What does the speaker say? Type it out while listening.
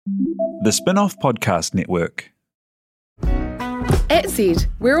The Spin-off Podcast Network. At Zed,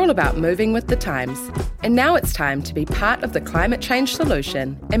 we're all about moving with the times. And now it's time to be part of the climate change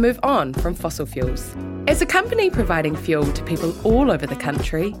solution and move on from fossil fuels. As a company providing fuel to people all over the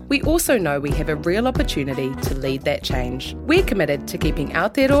country, we also know we have a real opportunity to lead that change. We're committed to keeping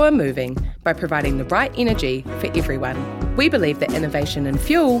Aotearoa moving by providing the right energy for everyone. We believe that innovation in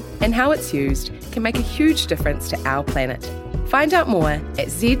fuel and how it's used can make a huge difference to our planet. Find out more at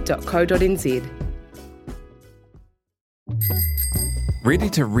z.co.nz. Ready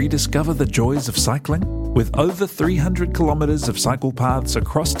to rediscover the joys of cycling? With over 300 kilometres of cycle paths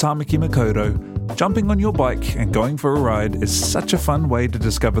across Tāmaki Makaurau, jumping on your bike and going for a ride is such a fun way to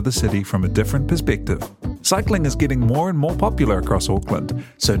discover the city from a different perspective. Cycling is getting more and more popular across Auckland,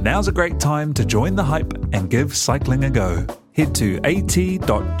 so now's a great time to join the hype and give cycling a go. Head to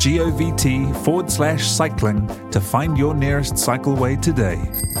at.govt/cycling to find your nearest cycleway today.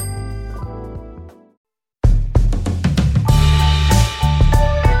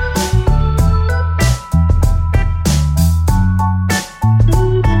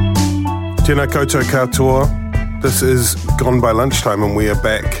 Tēnā koutou katoa. This is Gone by Lunchtime, and we are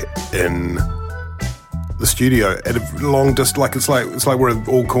back in the studio at a long distance. It's like we're at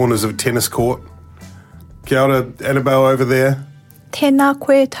all corners of a tennis court. Kia ora, Annabelle over there. Tēnā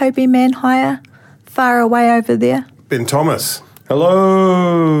koe, Toby Manhire, far away over there. Ben Thomas.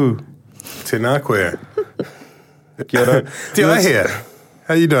 Hello. Tēnā koe. Kia ora. Te ai here.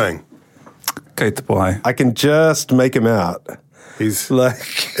 How are you doing? Kei te pai. I can just make him out. He's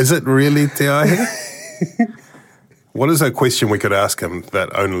like, is it really Te Aihe? What is a question we could ask him that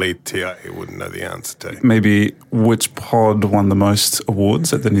only Te Aihe wouldn't know the answer to? Maybe which pod won the most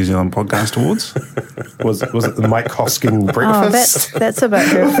awards at the New Zealand Podcast Awards? was it the Mike Hosking breakfast? Oh, that's a bit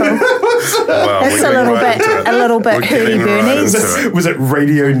hurtful. Well, That's a little bit hurdy-burnies. Was it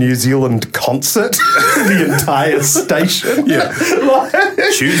Radio New Zealand concert? The entire station? Yeah.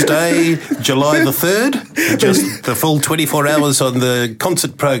 Tuesday, July the 3rd, just the full 24 hours on the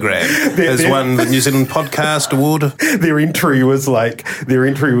concert program has won the New Zealand Podcast Award. Their entry was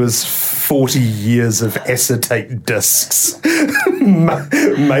 40 years of acetate discs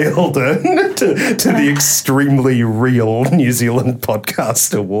mailed in to the extremely real New Zealand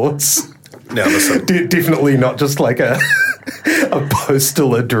Podcast Awards. Now listen. Definitely not just like a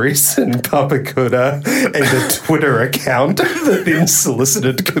postal address in Papakura and a Twitter account that then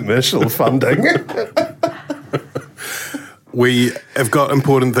solicited commercial funding. We have got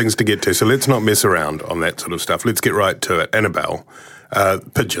important things to get to, so let's not mess around on that sort of stuff. Let's get right to it. Annabelle,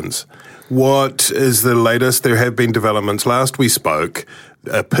 pigeons. What is the latest? There have been developments. Last we spoke,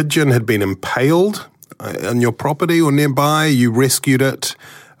 a pigeon had been impaled on your property or nearby. You rescued it.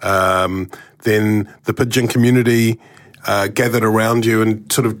 Then the pigeon community gathered around you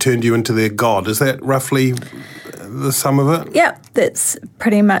and sort of turned you into their god. Is that roughly the sum of it? Yeah, that's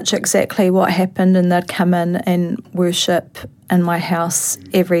pretty much exactly what happened, and they'd come in and worship in my house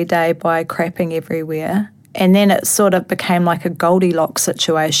every day by crapping everywhere. And then it sort of became like a Goldilocks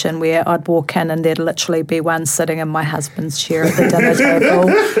situation where I'd walk in and there'd literally be one sitting in my husband's chair at the dinner table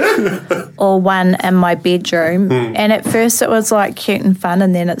or one in my bedroom. And at first it was like cute and fun,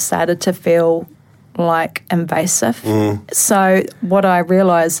 and then it started to feel like invasive. So what I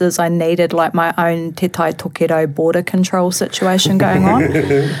realised is I needed like my own Te Tai Tokedo border control situation going on.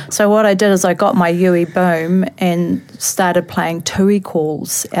 So what I did is I got my Yui boom and started playing tui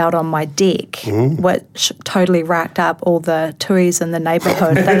calls out on my deck, which totally racked up all the tuis in the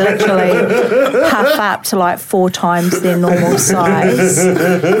neighbourhood. They literally puff up to like 4 times their normal size.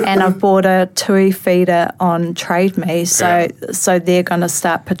 And I've bought a tui feeder on Trade Me, so they're going to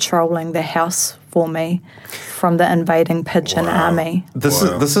start patrolling the house for me from the invading pigeon army. This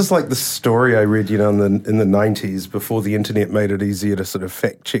is like the story I read, in the 90s before the internet made it easier to sort of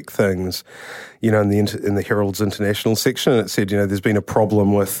fact check things, in the Herald's International section. And it said, there's been a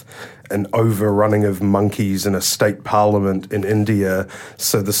problem with an overrunning of monkeys in a state parliament in India.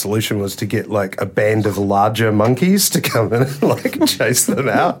 So the solution was to get like a band of larger monkeys to come in and like chase them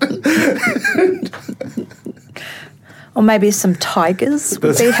out. Or maybe some tigers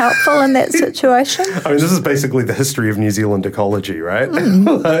would be helpful in that situation. I mean, this is basically the history of New Zealand ecology, right?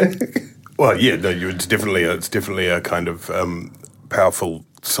 Well, yeah, no, it's definitely a kind of powerful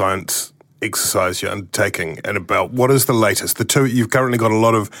science exercise you're undertaking. And about what is the latest? You've currently got a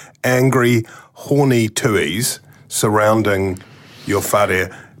lot of angry, horny tuis surrounding your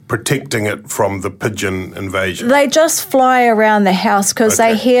whare, protecting it from the pigeon invasion. They just fly around the house because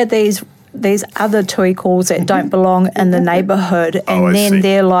they hear these other tui calls that don't belong in the neighbourhood, and then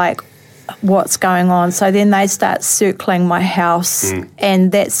they're like what's going on. So then they start circling my house,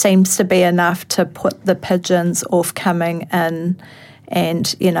 and that seems to be enough to put the pigeons off coming in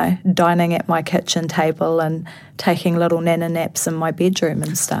and, dining at my kitchen table and taking little nana naps in my bedroom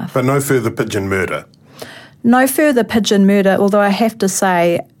and stuff. But no further pigeon murder? No further pigeon murder, although I have to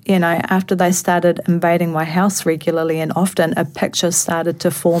say, after they started invading my house regularly and often, a picture started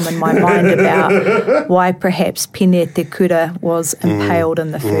to form in my mind about why perhaps Pene Te Kura was impaled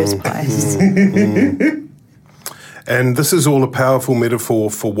in the first place. And this is all a powerful metaphor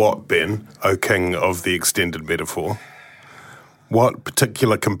for what, Ben, O King of the extended metaphor? What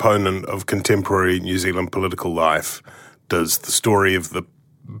particular component of contemporary New Zealand political life does the story of the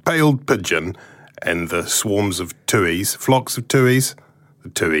paled pigeon and the swarms of tuis, flocks of tuis, the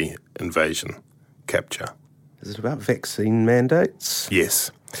tui invasion, capture? Is it about vaccine mandates?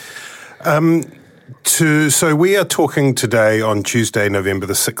 Yes. So we are talking today on Tuesday, November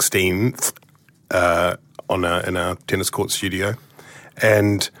the 16th, in our tennis court studio.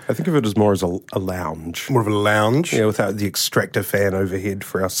 And I think of it as more as a lounge. More of a lounge. Yeah, without the extractor fan overhead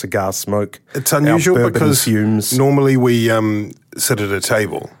for our cigar smoke. It's unusual because fumes. Normally we sit at a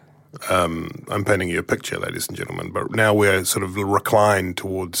table. I'm painting you a picture, ladies and gentlemen, but now we're sort of reclined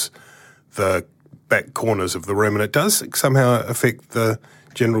towards the back corners of the room, and it does somehow affect the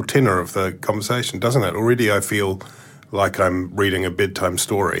general tenor of the conversation, doesn't it? Already I feel like I'm reading a bedtime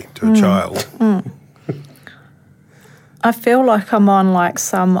story to a child. I feel like I'm on like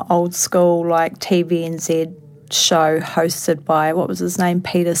some old school like TVNZ show hosted by, what was his name,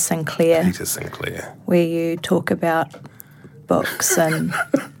 Peter Sinclair. Peter Sinclair. Where you talk about books and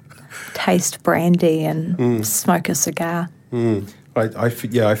taste brandy and smoke a cigar. I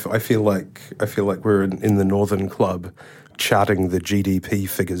feel like we're in the Northern Club charting the GDP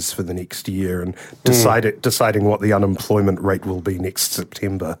figures for the next year and deciding what the unemployment rate will be next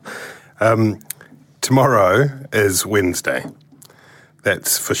September. Tomorrow is Wednesday,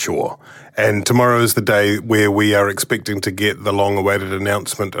 that's for sure. And tomorrow is the day where we are expecting to get the long-awaited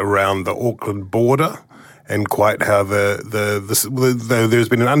announcement around the Auckland border and quite how there's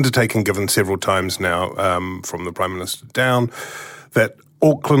been an undertaking given several times now from the Prime Minister down that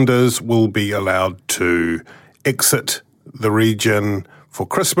Aucklanders will be allowed to exit the region for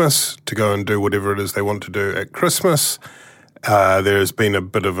Christmas to go and do whatever it is they want to do at Christmas. There has been a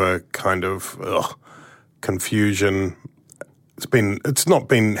bit of a kind of confusion. It's not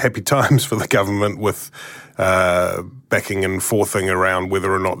been happy times for the government with backing and forthing around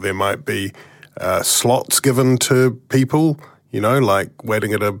whether or not there might be slots given to people, like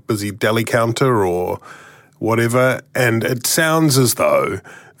waiting at a busy deli counter or whatever. And it sounds as though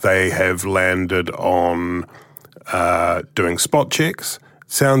they have landed on doing spot checks.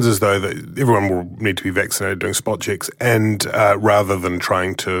 It sounds as though that everyone will need to be vaccinated doing spot checks, and rather than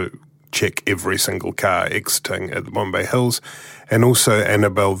trying to check every single car exiting at the Bombay Hills. And also,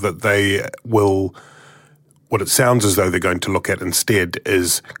 Annabelle, that they will, what it sounds as though they're going to look at instead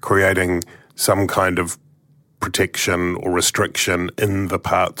is creating some kind of protection or restriction in the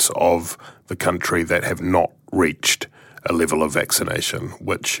parts of the country that have not reached a level of vaccination,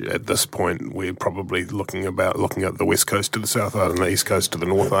 which at this point we're probably looking at the west coast to the South Island, the east coast to the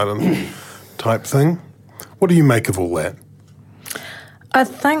North Island type thing. What do you make of all that? I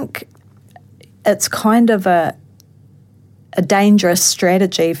think it's kind of a dangerous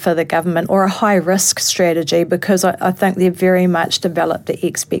strategy for the government, or a high-risk strategy, because I think they've very much developed the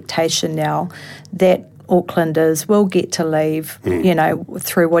expectation now that Aucklanders will get to leave,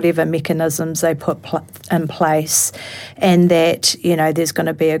 through whatever mechanisms they put in place, and that, there's going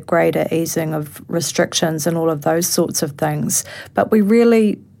to be a greater easing of restrictions and all of those sorts of things. But we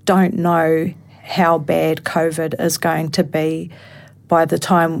really don't know how bad COVID is going to be by the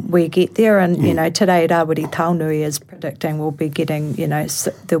time we get there. And, today Rawiri Taunui is predicting we'll be getting,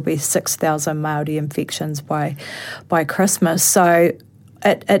 there'll be 6,000 Māori infections by Christmas. So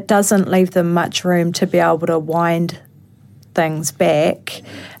it doesn't leave them much room to be able to wind things back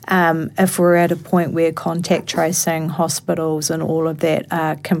if we're at a point where contact tracing, hospitals and all of that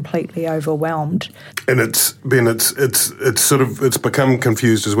are completely overwhelmed. And it's become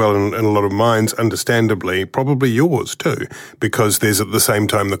confused as well in a lot of minds, understandably, probably yours too, because there's at the same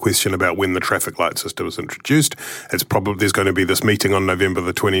time the question about when the traffic light system is introduced. There's going to be this meeting on November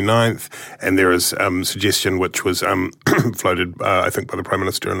the 29th, and there is suggestion which was floated, I think, by the Prime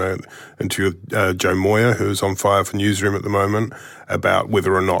Minister in an interview with Joe Moyer, who's on fire for Newsroom at the moment, about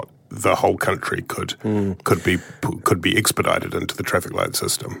whether or not the whole country could be expedited into the traffic light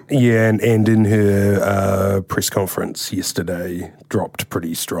system. Yeah, and in her press conference yesterday, dropped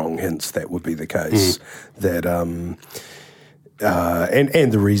pretty strong hints that would be the case. That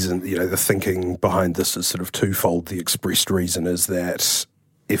And the reason, the thinking behind this is sort of twofold. The expressed reason is that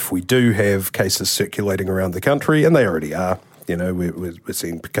if we do have cases circulating around the country, and they already are, we're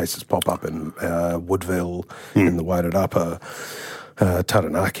seeing cases pop up in Woodville, in the Wairarapa,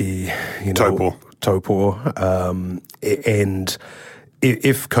 Taranaki, Taupo. And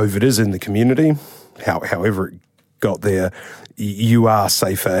if COVID is in the community, however it got there, you are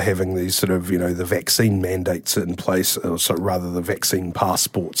safer having these sort of, the vaccine mandates in place, or so rather the vaccine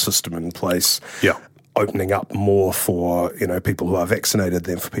passport system in place. Yeah. Opening up more for, people who are vaccinated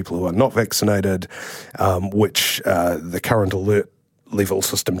than for people who are not vaccinated, which the current alert level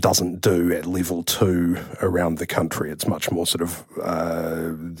system doesn't do at level 2 around the country. It's much more sort of,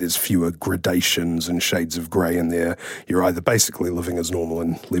 there's fewer gradations and shades of grey in there. You're either basically living as normal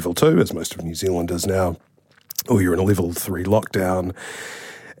in level 2, as most of New Zealand is now, or you're in a level 3 lockdown,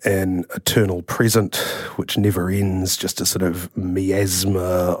 an eternal present which never ends, just a sort of miasma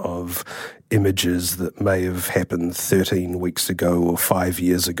of images that may have happened 13 weeks ago or 5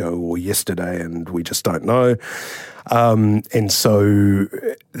 years ago or yesterday, and we just don't know. And so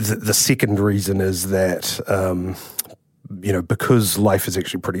the second reason is that, because life is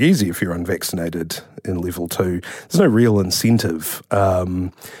actually pretty easy if you're unvaccinated in level 2, there's no real incentive.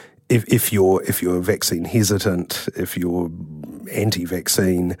 If you're vaccine hesitant, if you're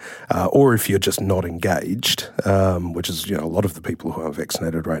anti-vaccine, or if you're just not engaged, which is a lot of the people who are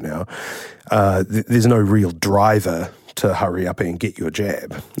vaccinated right now, there's no real driver to hurry up and get your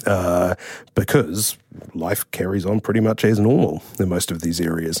jab, because life carries on pretty much as normal in most of these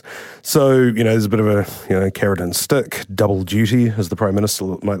areas. So, there's a bit of a, carrot and stick, double duty, as the Prime Minister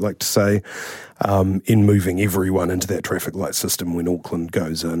might like to say, in moving everyone into that traffic light system when Auckland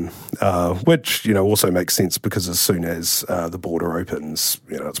goes in, which, also makes sense because as soon as the border opens,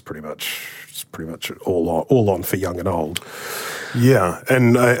 it's pretty much all on for young and old. Yeah,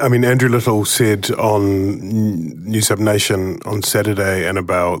 and I mean, Andrew Little said on News Hub Nation on Saturday, and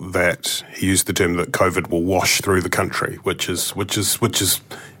about that he used the term that COVID will wash through the country, which is sounds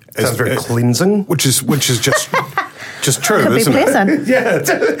very cleansing. Which is just just true, Could isn't be it? pleasant. Yeah,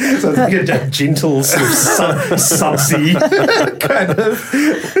 so it's a gentle sort of subsea kind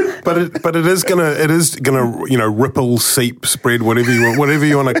of. But it is gonna ripple, seep, spread, whatever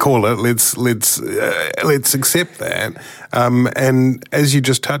you want to call it. Let's accept that. And as you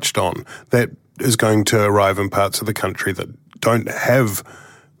just touched on, that is going to arrive in parts of the country that don't have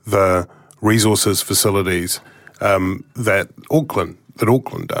the resources, facilities that Auckland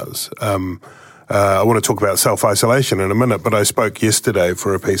does. I want to talk about self-isolation in a minute, but I spoke yesterday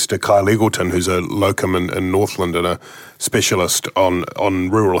for a piece to Kyle Eagleton, who's a locum in Northland and a specialist on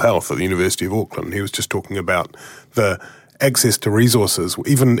rural health at the University of Auckland. He was just talking about the access to resources,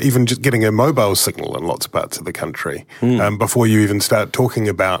 even just getting a mobile signal in lots of parts of the country, before you even start talking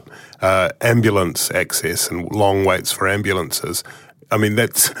about ambulance access and long waits for ambulances. I mean,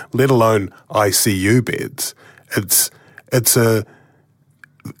 that's, let alone ICU beds.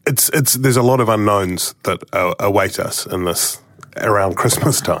 There's a lot of unknowns that await us in this around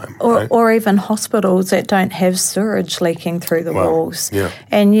Christmas time. Or even hospitals that don't have sewage leaking through the walls. Yeah.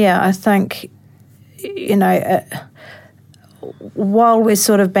 And I think, while we're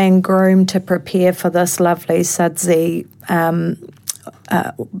sort of being groomed to prepare for this lovely sudsy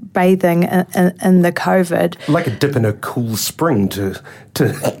bathing in the COVID. Like a dip in a cool spring to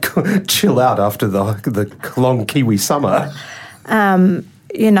chill out after the long Kiwi summer. The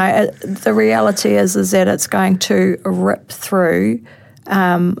reality is that it's going to rip through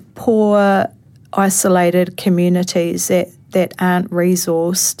poor, isolated communities that aren't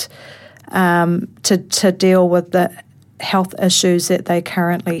resourced to deal with the health issues that they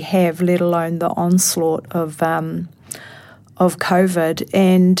currently have, let alone the onslaught of COVID.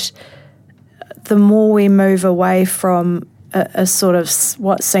 And the more we move away from a sort of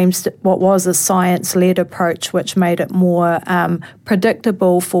what was a science-led approach, which made it more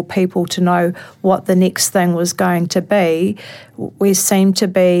predictable for people to know what the next thing was going to be, we seem to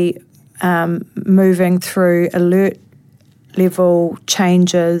be moving through alert level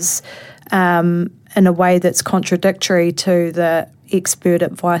changes in a way that's contradictory to the expert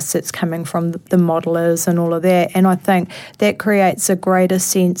advice that's coming from the modelers and all of that. And I think that creates a greater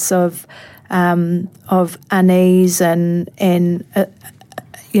sense of unease and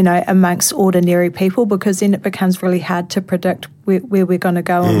amongst ordinary people, because then it becomes really hard to predict where we're going to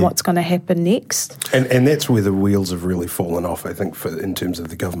go and what's going to happen next. And that's where the wheels have really fallen off, I think, in terms of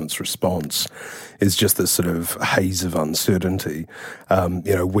the government's response, is just this sort of haze of uncertainty.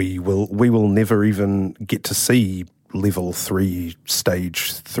 We will never even get to see level 3,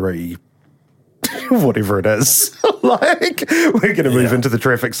 stage 3 whatever it is. Like, we're going to move into the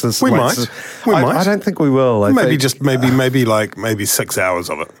traffic system. We might. I don't think we will. Maybe 6 hours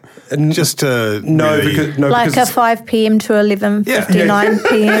of it. Just to like a 5 p.m. to 11:59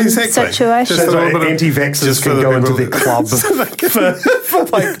 p.m. exactly. situation. Just so anti-vaxxers can go into their club for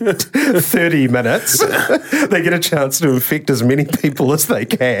like 30 minutes. They get a chance to infect as many people as they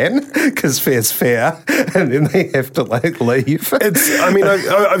can because fair's fair, and then they have to like leave.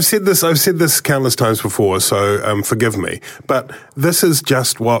 I've said this countless times before, so forgive me, but this is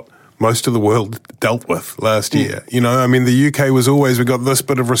just what most of the world dealt with last year. You know, I mean, the UK was always, we got this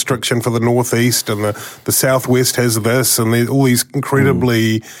bit of restriction for the northeast, and the southwest has this, and all these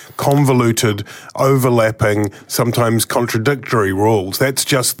incredibly convoluted, overlapping, sometimes contradictory rules. That's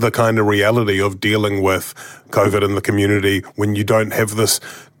just the kind of reality of dealing with COVID in the community when you don't have this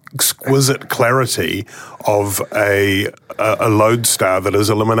exquisite clarity of a lodestar that is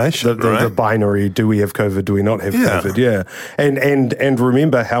elimination. The binary: do we have COVID? Do we not have COVID? Yeah, and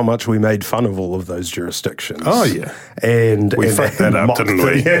remember how much we made fun of all of those jurisdictions. Oh yeah, and we fucked that up, didn't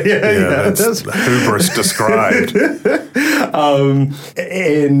we? Yeah, that's hubris described.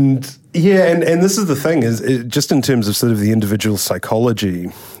 And this is the thing, is just in terms of sort of the individual psychology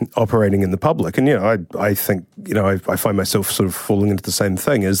operating in the public. And, I think, I find myself sort of falling into the same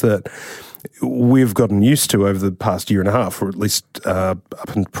thing, is that we've gotten used to over the past year and a half, or at least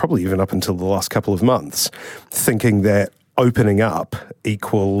probably even up until the last couple of months, thinking that opening up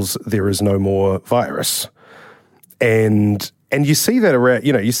equals there is no more virus. And you see that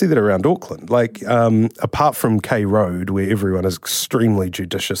around Auckland. Like, apart from K Road, where everyone is extremely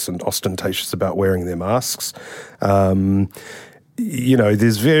judicious and ostentatious about wearing their masks,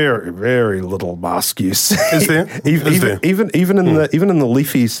 there's very, very little mask use. Is there? Even in the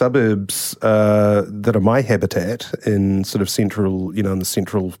leafy suburbs that are my habitat in sort of central, in the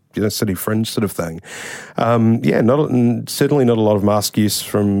central city fringe sort of thing. Certainly not a lot of mask use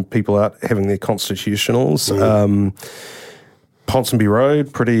from people out having their constitutionals. Ponsonby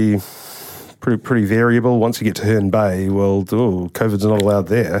Road, pretty variable. Once you get to Herne Bay, COVID's not allowed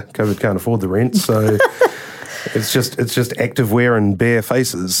there. COVID can't afford the rent, so it's just active wear and bare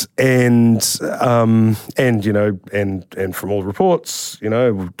faces. And from all reports,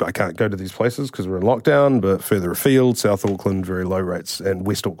 I can't go to these places because we're in lockdown. But further afield, South Auckland, very low rates, and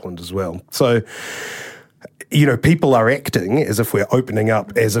West Auckland as well. So, people are acting as if we're opening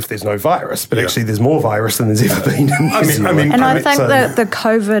up as if there's no virus, but actually there's more virus than there's ever been in New Zealand. I think that the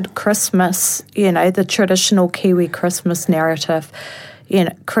COVID Christmas, the traditional Kiwi Christmas narrative,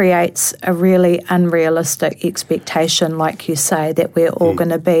 creates a really unrealistic expectation, like you say, that we're all going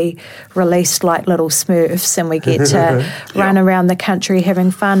to be released like little Smurfs and we get to run around the country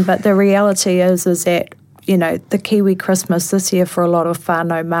having fun. But the reality is that the Kiwi Christmas this year for a lot of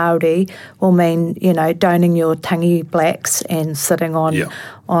whānau Māori will mean, donning your tangi blacks and sitting on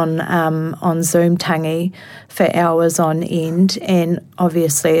Zoom tangi for hours on end, and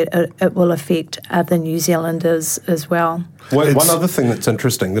obviously it will affect other New Zealanders as well. One other thing that's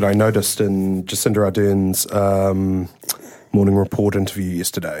interesting that I noticed in Jacinda Ardern's morning report interview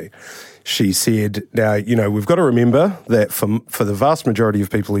yesterday, she said, now, we've got to remember that for the vast majority of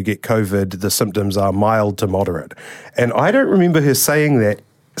people who get COVID, the symptoms are mild to moderate. And I don't remember her saying that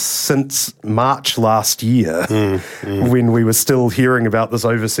since March last year, when we were still hearing about this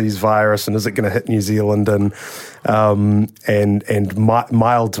overseas virus and is it going to hit New Zealand, and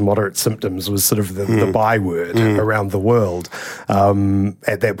mild to moderate symptoms was sort of the byword around the world.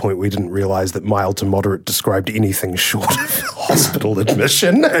 At that point, we didn't realise that mild to moderate described anything short of hospital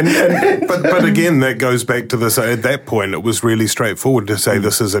admission. But again, that goes back to this. At that point, it was really straightforward to say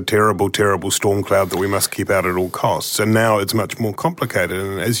this is a terrible, terrible storm cloud that we must keep out at all costs. And now it's much more complicated.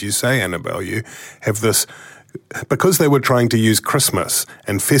 And as you say, Annabelle, you have this, because they were trying to use Christmas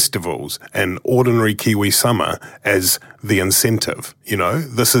and festivals and ordinary Kiwi summer as the incentive.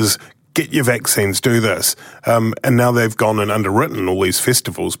 This is get your vaccines, do this. And now they've gone and underwritten all these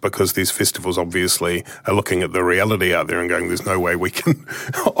festivals because these festivals obviously are looking at the reality out there and going, there's no way we can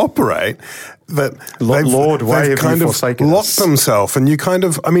operate. That Lord, why have you forsaken us? Locked themselves. And you kind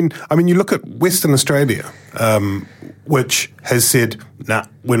of, you look at Western Australia, which has said, nah,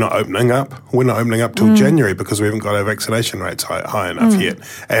 we're not opening up. We're not opening up till January because we haven't got our vaccination rates high enough yet.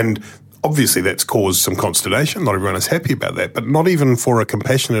 And obviously that's caused some consternation. Not everyone is happy about that. But not even for a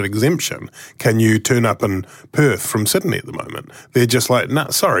compassionate exemption can you turn up in Perth from Sydney at the moment. They're just like, nah,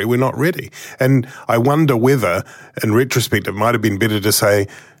 sorry, we're not ready. And I wonder whether, in retrospect, it might have been better to say,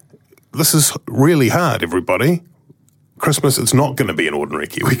 this is really hard, everybody. Christmas, it's not going to be an ordinary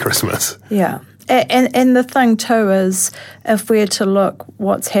Kiwi Christmas. Yeah. And the thing too is, if we're to look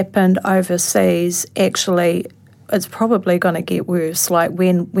what's happened overseas, actually it's probably going to get worse. Like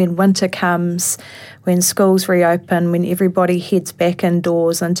when winter comes, when schools reopen, when everybody heads back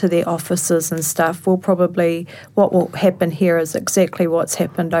indoors into their offices and stuff, what will happen here is exactly what's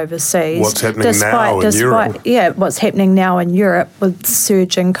happened overseas. What's happening now in Europe. Yeah, what's happening now in Europe with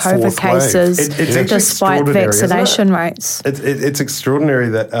surging COVID cases, despite vaccination rates. It's extraordinary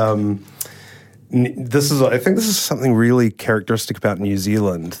that... I think this is something really characteristic about New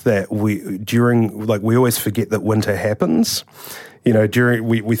Zealand, that we always forget that winter happens. We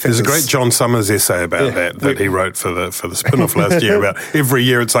think there's a great John Summers essay about that he wrote for the spin-off last year about every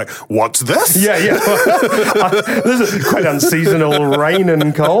year it's like, what's this? Yeah. This is quite unseasonal rain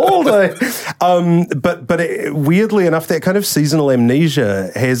and cold. But weirdly enough, that kind of seasonal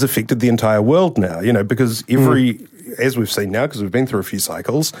amnesia has affected the entire world now, because as we've seen now, because we've been through a few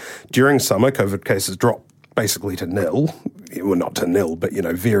cycles, during summer, COVID cases drop basically to nil. Well, not to nil, but,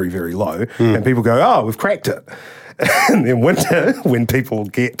 very, very low. And people go, oh, we've cracked it. And then winter, when people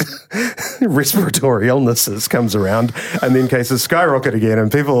get respiratory illnesses, comes around, and then cases skyrocket again,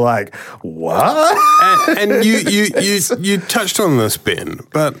 and people are like, what? And you touched on this, Ben,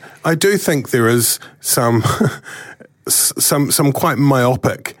 but I do think there is some quite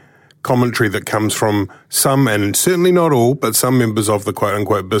myopic commentary that comes from some, and certainly not all, but some members of the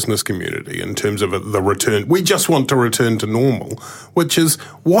quote-unquote business community in terms of the return. We just want to return to normal, which is,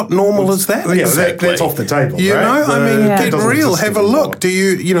 what normal is that? Yeah, exactly? That's off the table, You right? know, I mean, get real, have a look. Do Are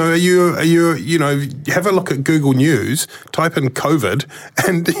you, have a look at Google News, type in COVID,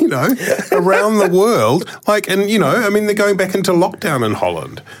 and, around the world, they're going back into lockdown in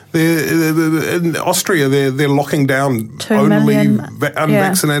Holland. In Austria, they're locking down 2 only million,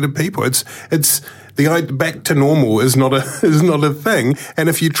 unvaccinated people. It's the back to normal is not a thing, and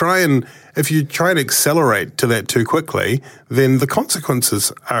if you try and accelerate to that too quickly, then the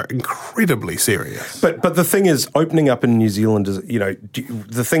consequences are incredibly serious. But the thing is, opening up in New Zealand is,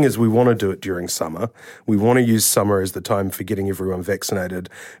 the thing is, we want to do it during summer. We want to use summer as the time for getting everyone vaccinated,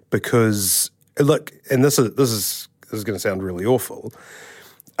 because look, and this is going to sound really awful.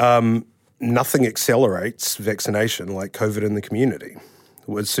 Nothing accelerates vaccination like COVID in the community.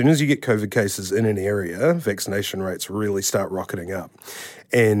 As soon as you get COVID cases in an area, vaccination rates really start rocketing up.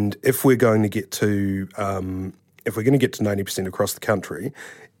 And if we're going to get to 90% across the country,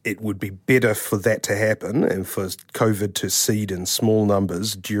 it would be better for that to happen and for COVID to seed in small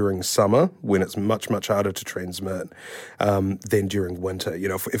numbers during summer, when it's much, much harder to transmit, than during winter.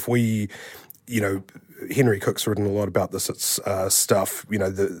 If we, Henry Cook's written a lot about this stuff.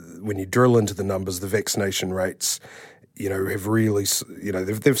 When you drill into the numbers, the vaccination rates, have really,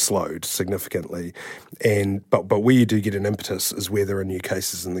 they've slowed significantly, but where you do get an impetus is where there are new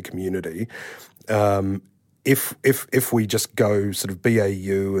cases in the community. If we just go sort of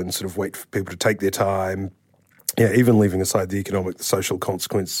BAU and sort of wait for people to take their time, even leaving aside the economic, the social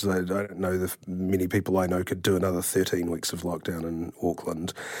consequences, I don't know that many people I know could do another 13 weeks of lockdown in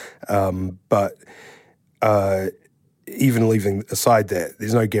Auckland, but even leaving aside that,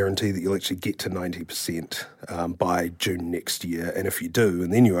 there's no guarantee that you'll actually get to 90% by June next year. And if you do,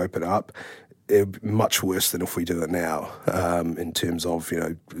 and then you open up, it'll be much worse than if we do it now, in terms of,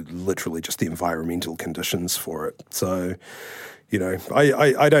 literally just the environmental conditions for it. So,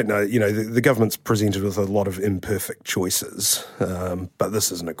 I don't know. The government's presented with a lot of imperfect choices, but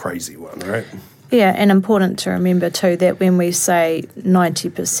this isn't a crazy one, right? Yeah, and important to remember too that when we say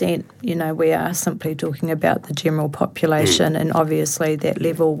 90%, we are simply talking about the general population, and obviously that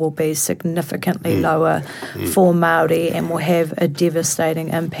level will be significantly lower for Māori and will have a devastating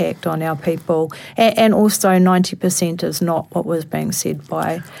impact on our people. And also 90% is not what was being said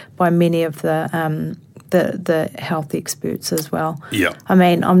by many of the health experts as well. Yeah. I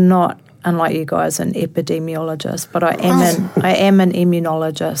mean, I'm not, unlike you guys, an epidemiologist, but I am an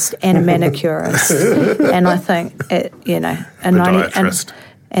immunologist and a manicurist, and I think podiatrist.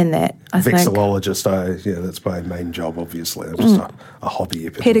 And that I think vexillologist. That's my main job. Obviously, I'm just a hobby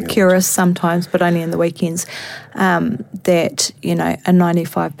epidemiologist. Pedicurist sometimes, but only in the weekends. That a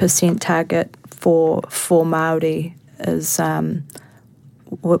 95% target for Māori is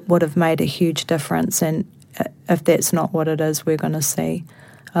would have made a huge difference, and if that's not what it is, we're going to see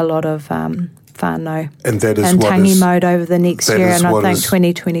a lot of whānau and tangi mode over the next year, and I think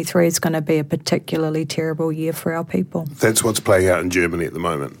 2023 is going to be a particularly terrible year for our people. That's what's playing out in Germany at the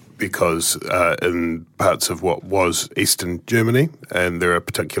moment. because in parts of what was Eastern Germany, and there are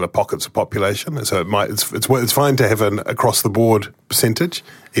particular pockets of population, so it's fine to have an across the board percentage,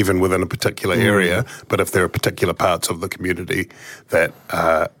 even within a particular area. But if there are particular parts of the community that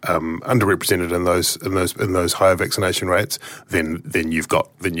are underrepresented in those higher vaccination rates, then you've got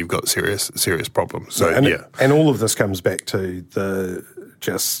serious problems. So and all of this comes back to the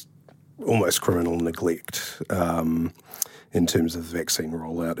just almost criminal neglect in terms of the vaccine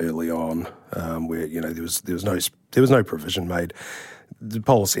rollout early on, where there was no provision made. The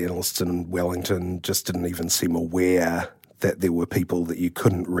policy analysts in Wellington just didn't even seem aware that there were people that you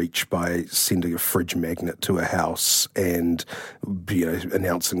couldn't reach by sending a fridge magnet to a house and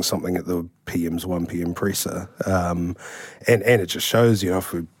announcing something at the PM's 1 p.m. presser, and it just shows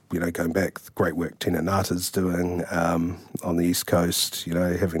if we. Going back, the great work Tina Nata's doing on the East Coast,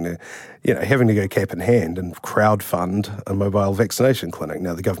 having to go cap in hand and crowdfund a mobile vaccination clinic.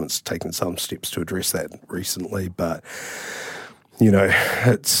 Now, the government's taken some steps to address that recently, but,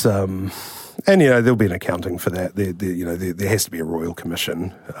 it's... and, there'll be an accounting for that. There has to be a royal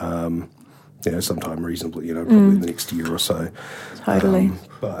commission, sometime reasonably, probably in the next year or so. Totally.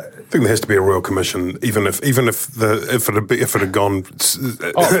 But I think there has to be a royal commission, even if it had gone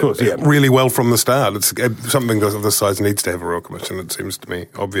really well from the start. It's something of this size needs to have a royal commission. It seems to me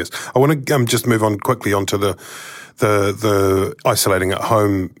obvious. I want to just move on quickly onto the isolating at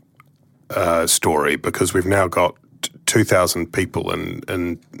home story, because we've now got 2,000 people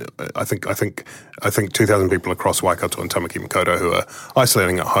and I think 2,000 people across Waikato and Tamaki Makaurau who are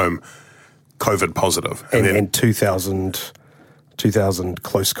isolating at home, COVID positive, and 2,000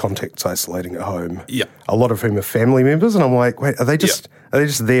 close contacts isolating at home. Yeah, a lot of whom are family members, and I'm like, wait, are they just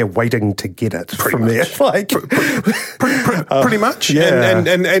there waiting to get it from there? Like, pretty much. Yeah,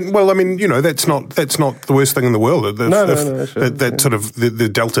 and well, I mean, that's not the worst thing in the world. No, that sort of the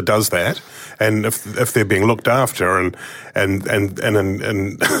Delta does that, and if they're being looked after and in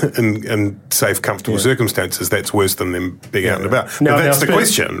safe, comfortable circumstances, that's worse than them being out and about. But that's the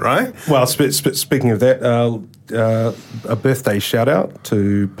question, right? Well, speaking of that, a birthday shout out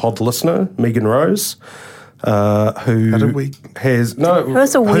to pod listener Megan Rose. Who has no? It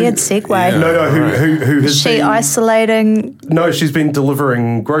was a weird segue. Yeah. No. Who has she isolating? No, she's been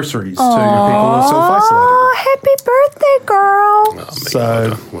delivering groceries to people who are self-isolating. Oh, happy birthday, girl!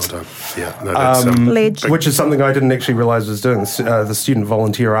 Well done. Yeah, that's which is something I didn't actually realise was doing. The Student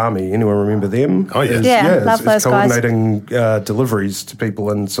Volunteer Army. Anyone remember them? Oh yes. Yeah, love those guys. Coordinating deliveries to people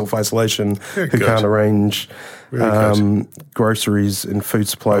in self-isolation who can't arrange. Groceries and food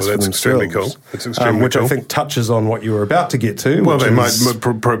supplies for themselves. Extremely cool. That's extremely which cool. I think touches on what you were about to get to. Well, they might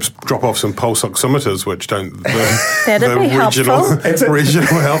perhaps drop off some pulse oximeters, which don't That'd be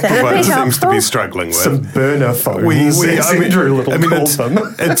regional health provider seems to be struggling with. Some burner phones.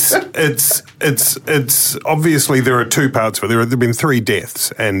 It's obviously there are two parts where there have been 3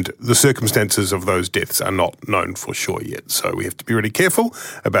 deaths, and the circumstances of those deaths are not known for sure yet. So we have to be really careful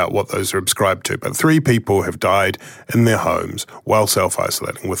about what those are ascribed to. But 3 people have died in their homes while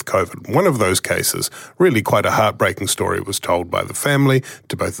self-isolating with COVID. One of those cases, really quite a heartbreaking story, was told by the family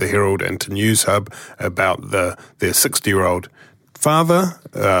to both the Herald and to News Hub about their 60-year-old father,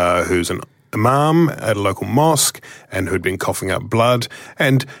 who's an imam at a local mosque and who'd been coughing up blood.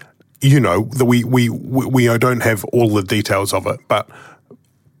 And, we don't have all the details of it, but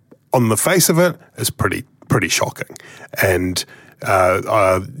on the face of it, it's pretty shocking. And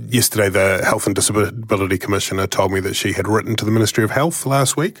yesterday, the Health and Disability Commissioner told me that she had written to the Ministry of Health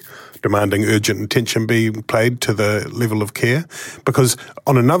last week demanding urgent attention be paid to the level of care, because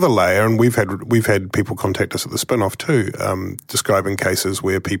on another layer, and we've had people contact us at the Spin-Off too, describing cases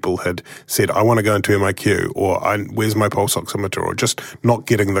where people had said, I want to go into MIQ, or where's my pulse oximeter, or just not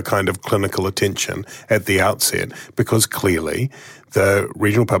getting the kind of clinical attention at the outset, because clearly the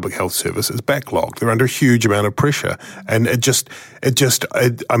Regional Public Health Service is backlogged. They're under a huge amount of pressure. And the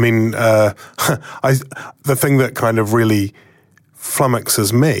thing that kind of really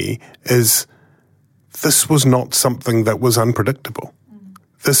flummoxes me is this was not something that was unpredictable.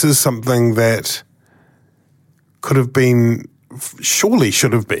 This is something that surely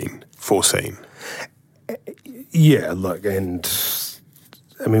should have been foreseen. Yeah, look, and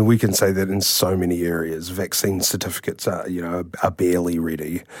I mean, we can say that in so many areas, vaccine certificates are barely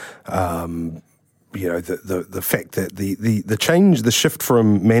ready. The fact that the shift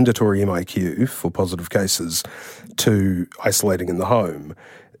from mandatory MIQ for positive cases to isolating in the home,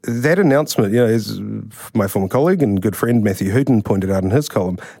 that announcement, as my former colleague and good friend Matthew Hooton pointed out in his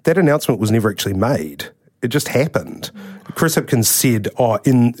column, that announcement was never actually made it just happened. Chris Hipkins said,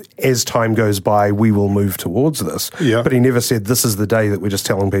 as time goes by, we will move towards this. Yeah. But he never said, this is the day that we're just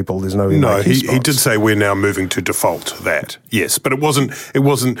telling people there's no No, MIQ he spots. did say we're now moving to default that, yes. But it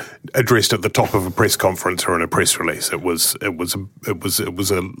wasn't addressed at the top of a press conference or in a press release. It was a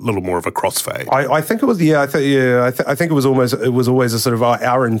little more of a crossfade. I think it was, I think it was always a sort of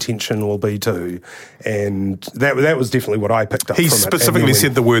our intention will be to, and that was definitely what I picked up He from it. specifically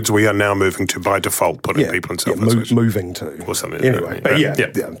said the words "we are now moving to" by default, putting people in self-isolation. Moving to. Or something. Anyway,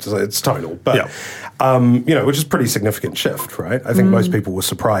 but so it's tonal. But, which is a pretty significant shift, right? I think most people were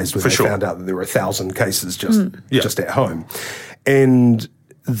surprised when they found out that there were 1,000 cases just at home. And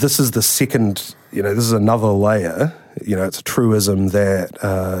this is the second, this is another layer. It's a truism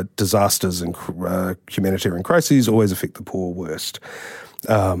that disasters and humanitarian crises always affect the poor worst.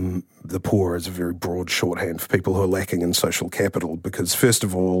 The poor is a very broad shorthand for people who are lacking in social capital because, first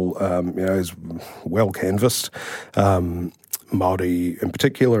of all, is well canvassed. Māori in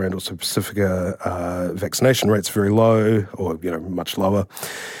particular, and also Pacifica, vaccination rates very low, or much lower.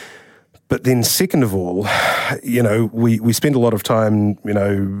 But then, second of all, we spend a lot of time, in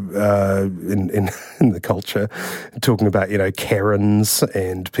the culture, talking about Karens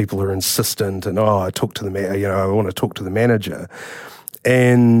and people who are insistent, and I talk to the I want to talk to the manager.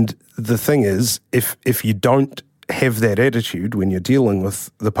 And the thing is, if you don't have that attitude when you're dealing with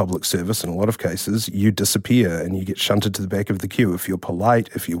the public service, in a lot of cases, you disappear and you get shunted to the back of the queue. If you're polite,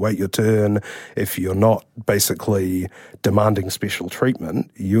 if you wait your turn, if you're not basically demanding special treatment,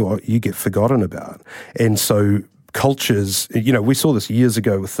 you get forgotten about. And so cultures, we saw this years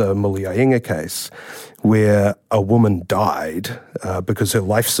ago with the Muliainga case, where a woman died because her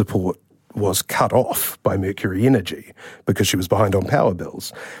life support was cut off by Mercury Energy because she was behind on power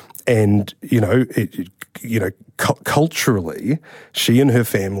bills. And, culturally, she and her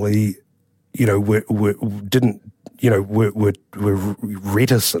family, were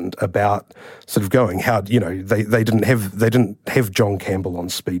reticent about sort of going how, they didn't have John Campbell on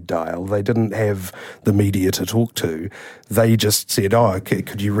speed dial. They didn't have the media to talk to. They just said,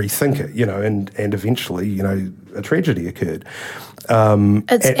 could you rethink it? And eventually, a tragedy occurred.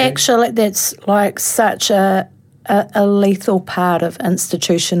 That's like such a lethal part of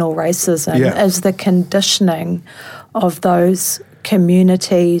institutional racism is the conditioning of those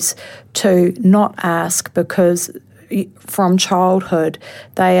communities to not ask because from childhood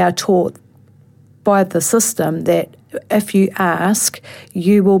they are taught by the system that if you ask,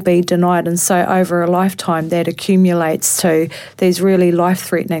 you will be denied. And so over a lifetime that accumulates to these really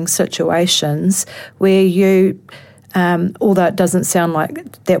life-threatening situations where you although it doesn't sound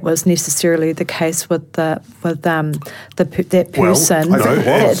like that was necessarily the case with that person.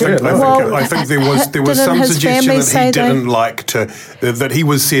 I think there was some suggestion that he didn't like to. That he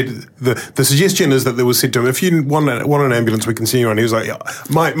was said. The suggestion is that there was said to him, "If you want an ambulance, we can send you on." He was like, "I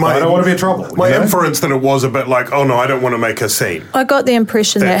don't want to be in trouble." My inference that it was a bit like, "Oh no, I don't want to make a scene." I got the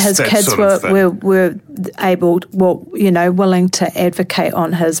impression that his kids were able, willing to advocate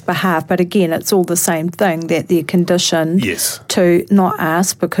on his behalf. But again, it's all the same thing that they're conditioned to not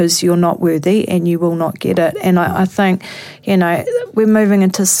ask because you're not worthy and you will not get it. And I think, we're moving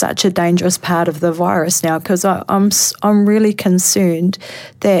into such a dangerous part of the virus now because I'm really concerned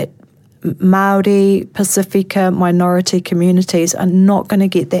that Māori, Pacifica, minority communities are not going to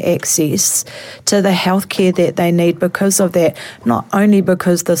get the access to the healthcare that they need because of that, not only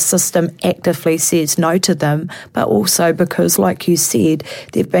because the system actively says no to them, but also because, like you said,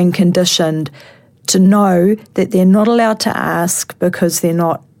 they've been conditioned to know that they're not allowed to ask because they're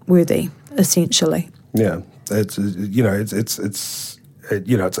not worthy, essentially. Yeah, it's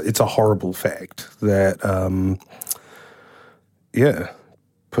a horrible fact that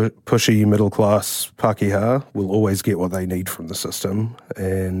pushy middle-class Pākehā will always get what they need from the system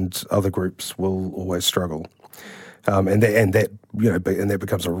and other groups will always struggle. And that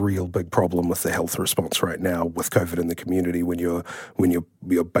becomes a real big problem with the health response right now with COVID in the community when you're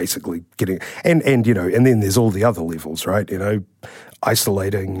basically getting and then there's all the other levels, right?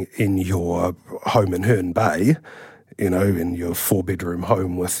 Isolating in your home in Herne Bay, in your 4-bedroom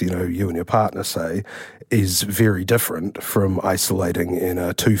home with, you and your partner, say, is very different from isolating in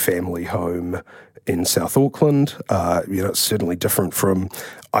a 2-family home in South Auckland. It's certainly different from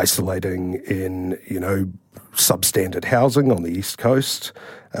isolating in, substandard housing on the East Coast,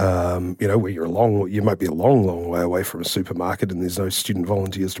 where you might be a long way away from a supermarket and there's no student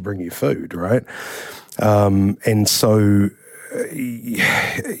volunteers to bring you food, right? And so,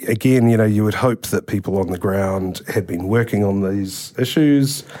 again, you would hope that people on the ground had been working on these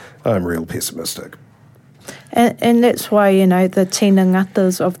issues. I'm real pessimistic. And that's why, you know, the tina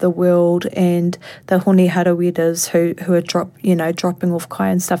ngatas of the world and the honi harawiras who are dropping off kai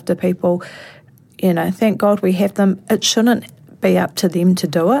and stuff to people, you know, thank God we have them. It shouldn't be up to them to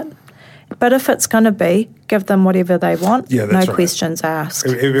do it. But if it's going to be, give them whatever they want, no questions asked.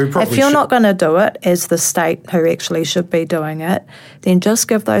 If you're not going to do it as the state who actually should be doing it, then just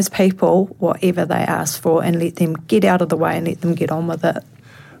give those people whatever they ask for and let them get out of the way and let them get on with it.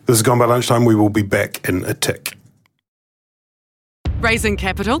 This is Gone by Lunchtime. We will be back in a tick. Raising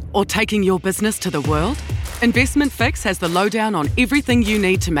capital or taking your business to the world? Investment Fix has the lowdown on everything you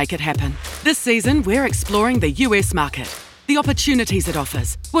need to make it happen. This season, we're exploring the US market, the opportunities it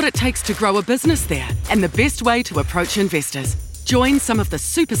offers, what it takes to grow a business there, and the best way to approach investors. Join some of the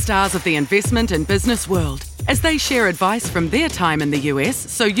superstars of the investment and business world as they share advice from their time in the US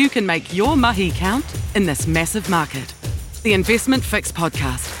so you can make your mahi count in this massive market. The Investment Fix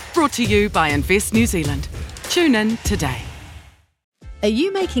podcast, brought to you by Invest New Zealand. Tune in today. Are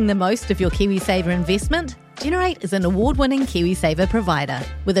you making the most of your KiwiSaver investment? Generate is an award-winning KiwiSaver provider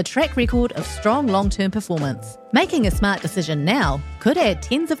with a track record of strong long-term performance. Making a smart decision now could add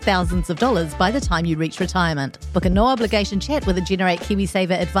tens of thousands of dollars by the time you reach retirement. Book a no-obligation chat with a Generate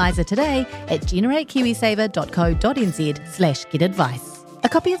KiwiSaver advisor today at generatekiwisaver.co.nz/get-advice. A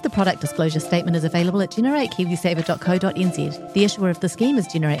copy of the product disclosure statement is available at generatekiwisaver.co.nz. The issuer of the scheme is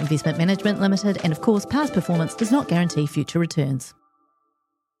Generate Investment Management Limited, and of course, past performance does not guarantee future returns.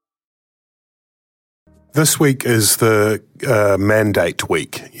 This week is the mandate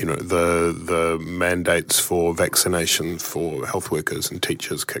week, you know, the mandates for vaccination for health workers and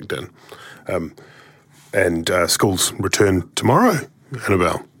teachers kicked in. And schools return tomorrow,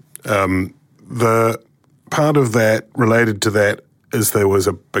 Annabelle. The part of that related to that is there was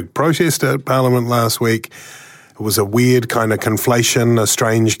a big protest at Parliament last week. It was a weird kind of conflation, a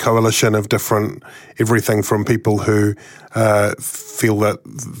strange coalition of different, everything from people who feel that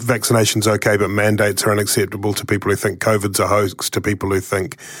vaccination's okay but mandates are unacceptable, to people who think COVID's a hoax, to people who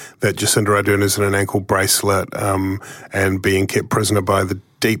think that Jacinda Ardern is in an ankle bracelet and being kept prisoner by the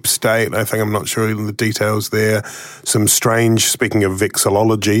deep state. I'm not sure in the details there. Some strange, speaking of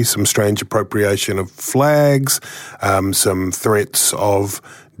vexillology, some strange appropriation of flags, some threats of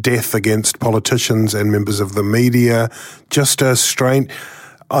death against politicians and members of the media. Just a strange.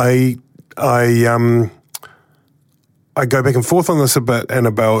 I go back and forth on this a bit,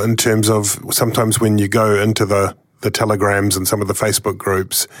 Annabelle, in terms of sometimes when you go into the telegrams and some of the Facebook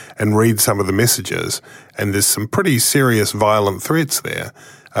groups and read some of the messages, and there's some pretty serious violent threats there,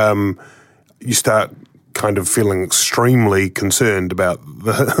 you start kind of feeling extremely concerned about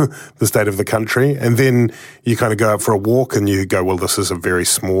the state of the country. And then you kind of go out for a walk and you go, well, this is a very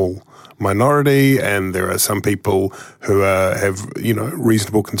small minority, and there are some people who have, you know,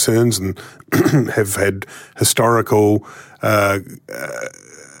 reasonable concerns and have had historical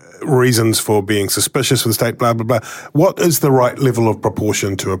reasons for being suspicious of the state, blah, blah, blah. What is the right level of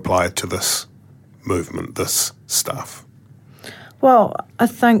proportion to apply to this movement, this stuff? Well, I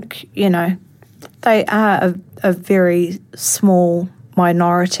think, you know, they are a very small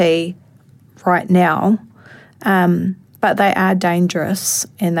minority right now, but they are dangerous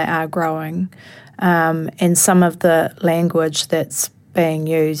and they are growing. And some of the language that's being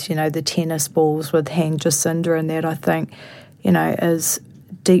used, you know, the tennis balls with Hang Jacinda and that, I think, you know, is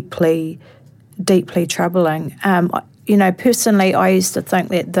deeply, deeply troubling. You know, personally, I used to think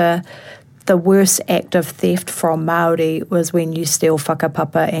that the worst act of theft from Māori was when you steal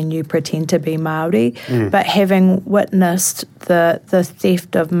whakapapa and you pretend to be Māori. But having witnessed the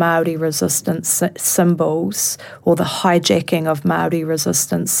theft of Māori resistance symbols, or the hijacking of Māori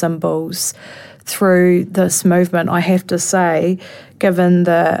resistance symbols through this movement, I have to say, given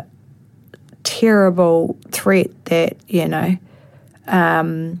the terrible threat that, you know,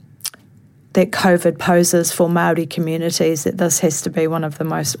 that COVID poses for Māori communities, that this has to be one of the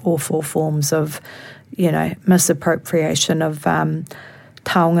most awful forms of, you know, misappropriation of taonga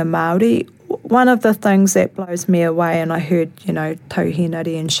Māori. One of the things that blows me away, and I heard, you know,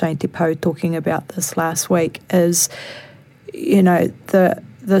 Tauhinari and Shane Te Pou talking about this last week, is, you know,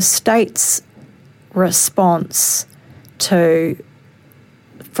 the state's response to,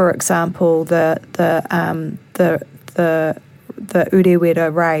 for example, the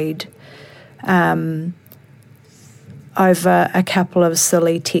Urewera raid, over a couple of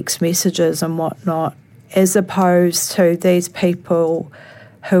silly text messages and whatnot, as opposed to these people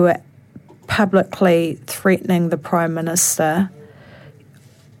who are publicly threatening the Prime Minister,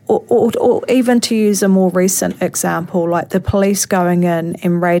 or even to use a more recent example, like the police going in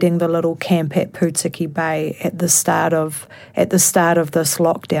and raiding the little camp at Putiki Bay at the start of this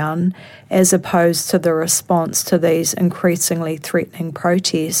lockdown, as opposed to the response to these increasingly threatening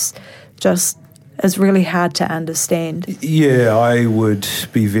protests, just is really hard to understand. Yeah, I would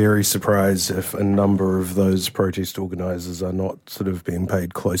be very surprised if a number of those protest organisers are not sort of being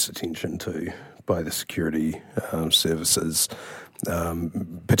paid close attention to by the security services.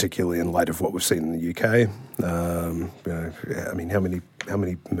 Particularly in light of what we've seen in the UK. I mean, how many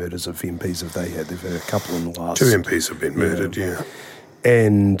murders of MPs have they had? They've had a couple in the last... 2 MPs have been murdered, yeah.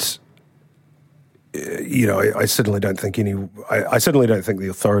 And, I certainly don't think I certainly don't think the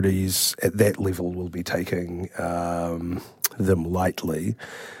authorities at that level will be taking them lightly.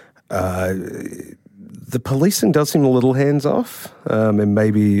 The policing does seem a little hands-off, and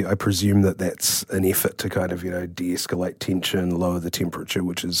maybe I presume that that's an effort to kind of, de-escalate tension, lower the temperature,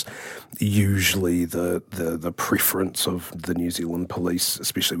 which is usually the preference of the New Zealand police,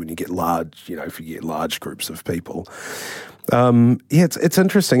 especially when you get large, if you get large groups of people. It's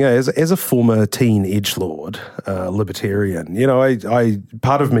interesting. As a former teen edgelord, libertarian, I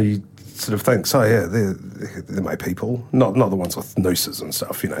part of me sort of thinks, oh yeah, they're my people, not the ones with nooses and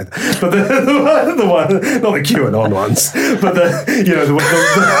stuff, but the one, not the QAnon ones, but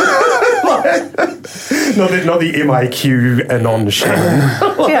not the MIQ anon Shannon.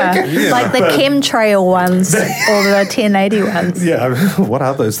 Like the chemtrail ones or the 1080 ones. Yeah, what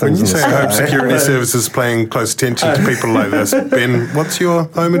are those things? When you say Home Security Services paying close attention to people like this, Ben, what's your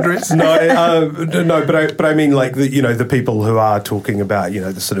home address? No, but I mean like the people who are talking about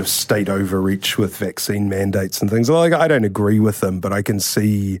the sort of state overreach with vaccine mandates and things. Like I don't agree with them, but I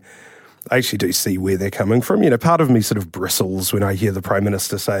actually do see where they're coming from. Part of me sort of bristles when I hear the Prime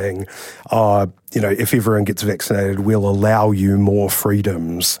Minister saying, if everyone gets vaccinated, we'll allow you more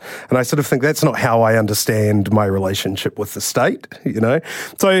freedoms. And I sort of think that's not how I understand my relationship with the state,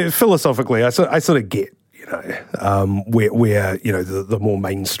 So philosophically, I sort of get, where the more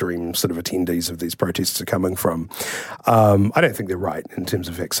mainstream sort of attendees of these protests are coming from. I don't think they're right in terms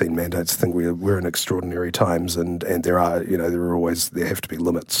of vaccine mandates. I think we're in extraordinary times, and there have to be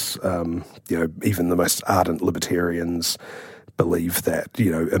limits. Even the most ardent libertarians believe that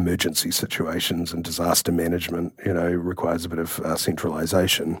emergency situations and disaster management requires a bit of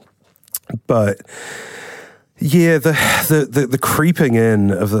centralisation. But yeah, the creeping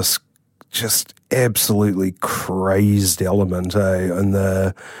in of this just absolutely crazed element,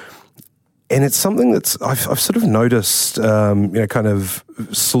 and it's something that's I've sort of noticed, kind of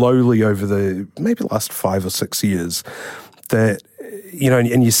slowly over the maybe last 5 or 6 years, that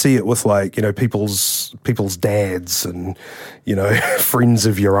and you see it with people's dads and friends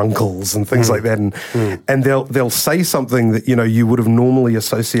of your uncles and things like that, and they'll say something that you would have normally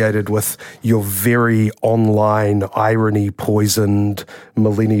associated with your very online irony poisoned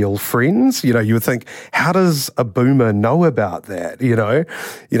millennial friends. You would think, how does a boomer know about that?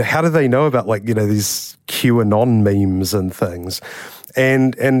 How do they know about these QAnon memes and things?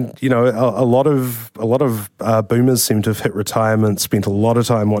 And a lot of boomers seem to have hit retirement, spent a lot of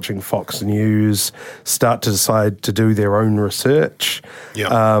time watching Fox News, start to decide to do their own research.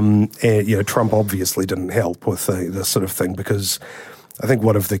 Yeah. And Trump obviously didn't help with this sort of thing, because I think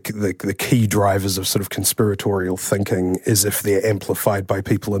one of the key drivers of sort of conspiratorial thinking is if they're amplified by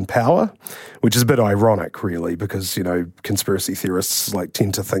people in power, which is a bit ironic, really, because conspiracy theorists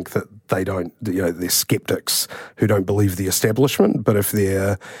tend to think that they don't, they're skeptics who don't believe the establishment. But if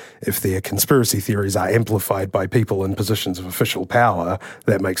their conspiracy theories are amplified by people in positions of official power,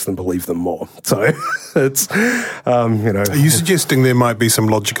 that makes them believe them more. So it's Are you suggesting there might be some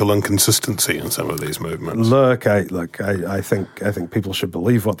logical inconsistency in some of these movements? I think people should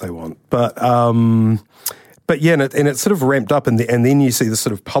believe what they want, but yeah, and it sort of ramped up, and then you see the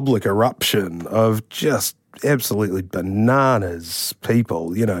sort of public eruption of just absolutely bananas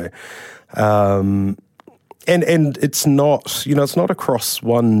people, and it's not it's not across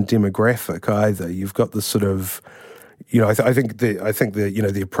one demographic either. You've got the sort of I think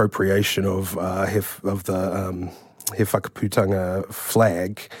the appropriation of the He Whakaputanga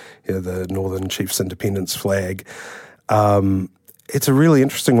flag, the Northern Chiefs Independence flag. It's a really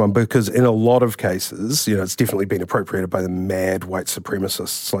interesting one, because in a lot of cases, it's definitely been appropriated by the mad white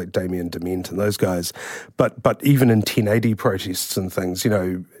supremacists like Damien Dement and those guys. But even in 1080 protests and things,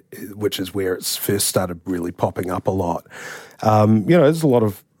 which is where it's first started really popping up a lot. There's a lot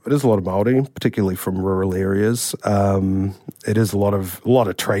of Māori, particularly from rural areas. It is a lot of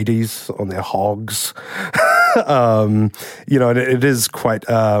tradies on their hogs. And it is quite,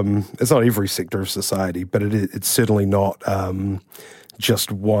 it's not every sector of society, but it's certainly not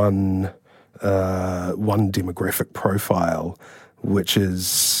just one demographic profile, which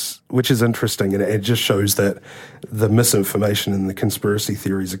is interesting, and it just shows that the misinformation and the conspiracy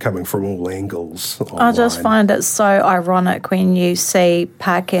theories are coming from all angles online. I just find it so ironic when you see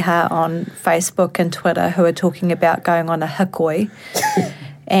Pākehā on Facebook and Twitter who are talking about going on a hikoi,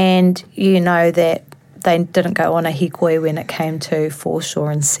 and you know that they didn't go on a hikoi when it came to foreshore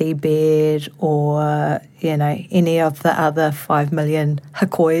and seabed or, you know, any of the other 5 million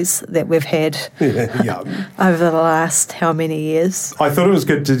hikois that we've had over the last how many years. I thought it was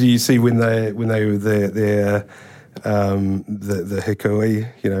good. Did you see when they were there, the hikoi,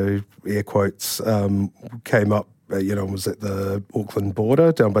 you know, air quotes, came up, was at the Auckland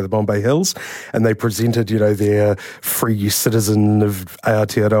border down by the Bombay Hills, and they presented, their free citizen of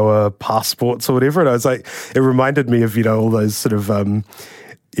Aotearoa passports or whatever. And I was like, it reminded me of, all those sort of,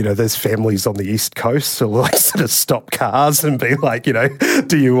 those families on the East Coast who like sort of stop cars and be like,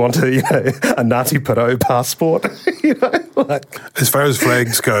 do you want a Ngāti Porou passport? As far as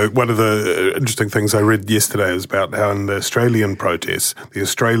flags go, one of the interesting things I read yesterday is about how in the Australian protests, the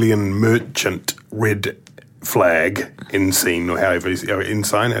Australian merchant red flag, ensign, or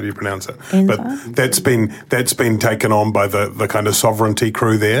ensign, how do you pronounce it? Ensign. But that's been taken on by the kind of sovereignty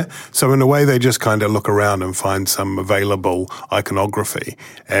crew there. So in a way, they just kind of look around and find some available iconography.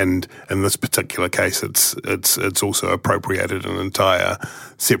 And in this particular case, it's also appropriated an entire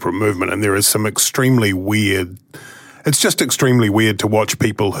separate movement. And there is some extremely weird. It's just extremely weird to watch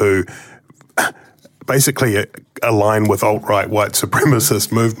people who basically align with alt-right white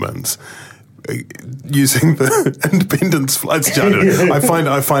supremacist movements using the independence flights. I find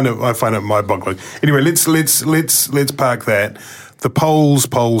it mind-boggling. Anyway, let's park that. The polls.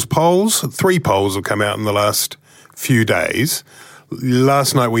 3 polls have come out in the last few days.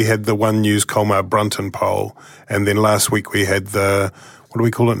 Last night we had the One News Colmar Brunton poll, and then last week we had the, what do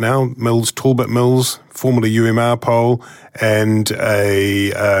we call it now? Talbot Mills, formerly UMR poll, and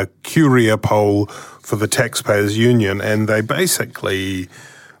a Curia poll for the Taxpayers Union, and they basically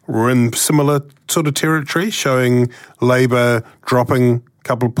were in similar sort of territory, showing Labour dropping a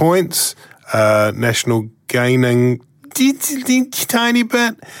couple of points, National gaining tiny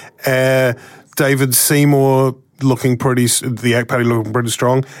bit, David Seymour the ACT Party looking pretty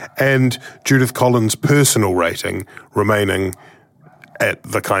strong, and Judith Collins' personal rating remaining at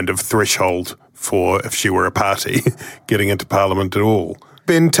the kind of threshold for if she were a party getting into Parliament at all.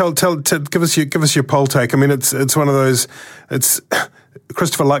 Ben, give us your poll take. I mean, it's one of those. It's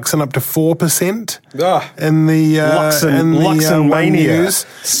Christopher Luxon up to 4% in the Luxon One News,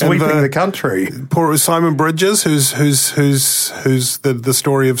 sweeping the country. Poor Simon Bridges, who's the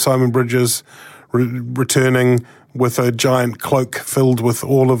story of Simon Bridges returning with a giant cloak filled with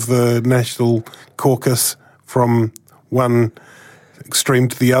all of the National Caucus from one extreme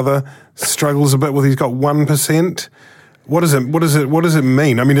to the other. Struggles a bit with he's got 1%. What does it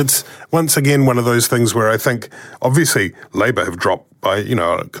mean? I mean, it's once again one of those things where I think obviously Labour have dropped by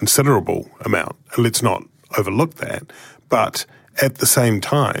a considerable amount, and let's not overlook that. But at the same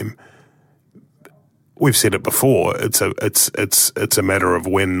time, we've said it before. It's a matter of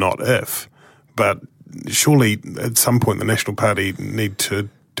when, not if. But surely at some point the National Party need to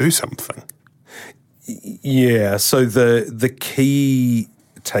do something. Yeah. So the key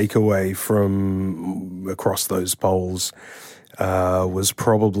takeaway from across those polls was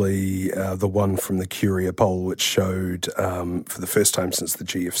probably the one from the Curia poll, which showed for the first time since the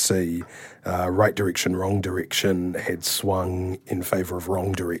GFC, right direction, wrong direction had swung in favour of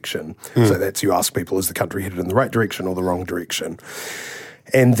wrong direction. So that's, you ask people, is the country headed in the right direction or the wrong direction?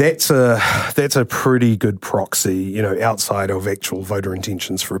 And that's a pretty good proxy, outside of actual voter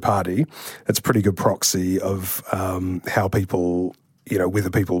intentions for a party. It's a pretty good proxy of how people, whether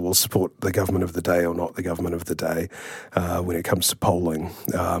people will support the government of the day or not the government of the day when it comes to polling,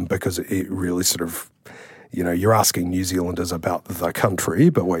 because it really sort of, you're asking New Zealanders about the country,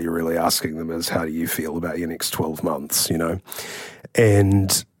 but what you're really asking them is, how do you feel about your next 12 months,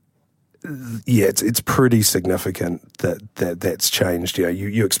 And yeah, it's pretty significant that's changed.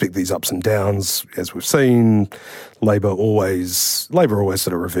 You expect these ups and downs, as we've seen. Labour always sort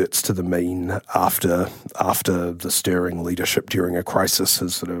of reverts to the mean after the stirring leadership during a crisis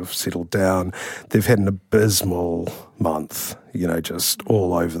has sort of settled down. They've had an abysmal month, just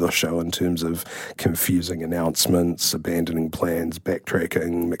all over the show in terms of confusing announcements, abandoning plans,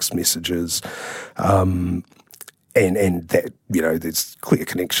 backtracking, mixed messages. And that, there's clear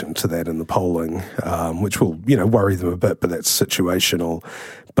connection to that in the polling, which will, worry them a bit, but that's situational.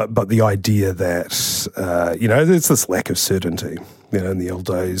 But the idea that, there's this lack of certainty. In the old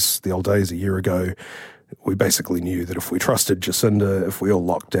days a year ago, we basically knew that if we trusted Jacinda, if we all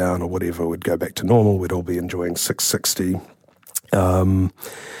locked down or whatever, we'd go back to normal. We'd all be enjoying 660.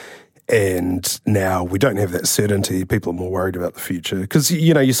 And now we don't have that certainty. People are more worried about the future because,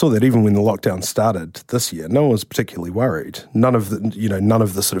 you saw that even when the lockdown started this year, no one was particularly worried. None of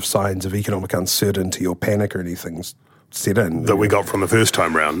the sort of signs of economic uncertainty or panic or anything set in. That we got from the first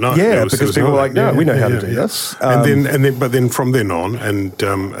time round. No. Because people were like, no, we know how to do this. But then from then on, and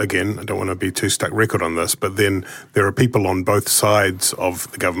again, I don't want to be too stuck record on this, but then there are people on both sides of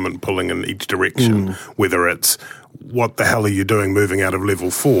the government pulling in each direction, whether it's what the hell are you doing moving out of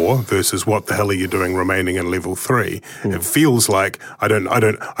level 4 versus what the hell are you doing remaining in level 3? It feels like I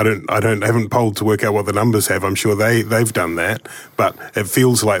haven't polled to work out what the numbers have. I'm sure they've done that, but it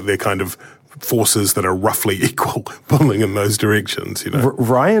feels like they're kind of forces that are roughly equal pulling in those directions.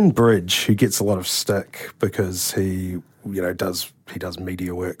 Ryan Bridge, who gets a lot of stick because he does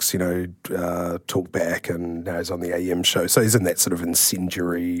media works, talk back, and now he's on the AM show, so he's in that sort of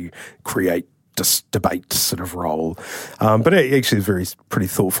incendiary debate sort of role, but actually a pretty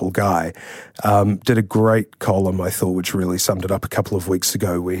thoughtful guy. Did a great column, I thought, which really summed it up a couple of weeks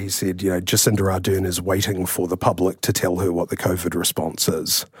ago, where he said, Jacinda Ardern is waiting for the public to tell her what the COVID response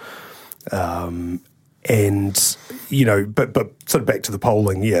is. But sort of back to the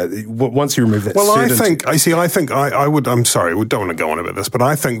polling, once you remove that certainty... I'm sorry, we don't want to go on about this, but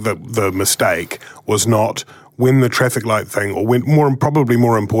I think that the mistake was not when the traffic light thing, or probably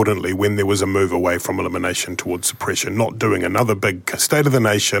more importantly, when there was a move away from elimination towards suppression, not doing another big State of the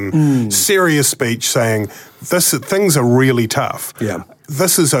Nation, serious speech saying, things are really tough. Yeah.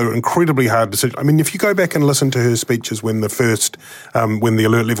 This is an incredibly hard decision. I mean, if you go back and listen to her speeches when when the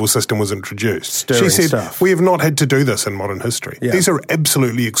alert level system was introduced, she said, we have not had to do this in modern history. Yeah. These are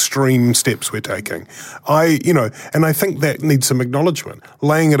absolutely extreme steps we're taking. And I think that needs some acknowledgement.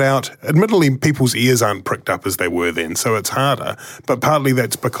 Laying it out, admittedly, people's ears aren't pricked up as they were then, so it's harder. But partly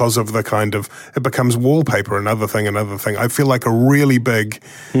that's because of the kind of, it becomes wallpaper, another thing. I feel like a really big,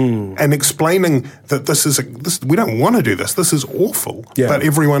 and explaining that we don't want to do this. This is awful. Yeah. But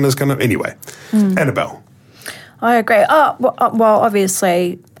everyone is going to... Anyway, Annabelle. I agree. Well,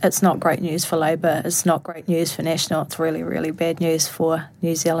 obviously, it's not great news for Labour. It's not great news for National. It's really, really bad news for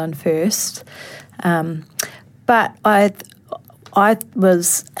New Zealand First. But I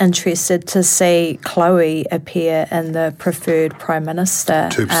was interested to see Chloe appear in the preferred Prime Minister.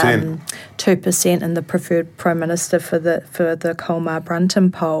 2%. 2% in the preferred Prime Minister for the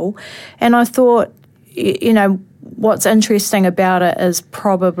Colmar-Brunton poll. And I thought, what's interesting about it is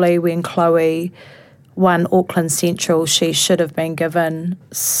probably when Chloe won Auckland Central, she should have been given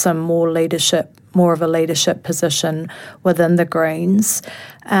some more of a leadership position within the Greens.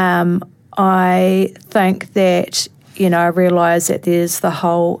 I think that, I realise that there's the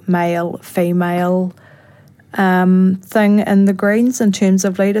whole male-female thing in the Greens in terms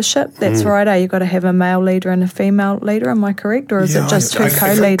of leadership. That's right. You've got to have a male leader and a female leader. Am I correct, or is it just two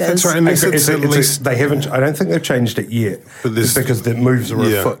co-leaders? That's right. They haven't. I don't think they've changed it yet. But because the moves are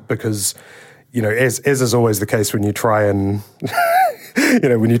afoot. Because as is always the case when you try and.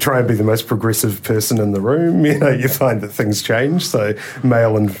 When you try and be the most progressive person in the room, you find that things change. So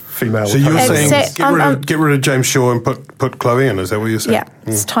male and female. So you're saying get rid of James Shaw and put Chloe in? Is that what you're saying? Yeah,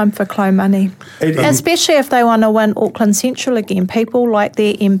 it's time for Chloe money. Especially if they want to win Auckland Central again. People like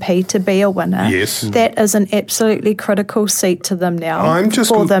their MP to be a winner. Yes. That is an absolutely critical seat to them now. I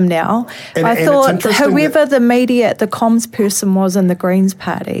thought whoever the comms person was in the Greens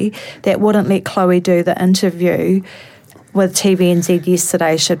Party that wouldn't let Chloe do the interview with TVNZ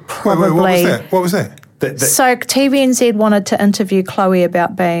yesterday should probably... Wait, what was that? So TVNZ wanted to interview Chloe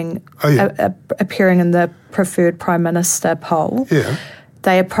about being appearing in the preferred Prime Minister poll. Yeah.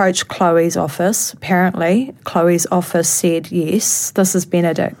 They approached Chloe's office. Apparently, Chloe's office said yes. This is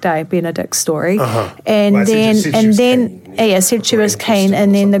Benedict's story. And said she was keen.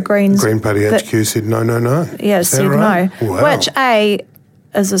 And then the Green Party HQ said no. Yeah, said right? no. Wow. Which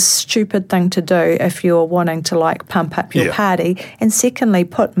is a stupid thing to do if you're wanting to pump up your party, and secondly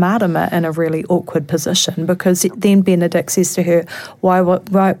put Marama in a really awkward position, because then Benedict says to her, why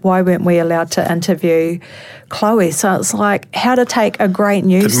weren't we allowed to interview Chloe? So it's like how to take a great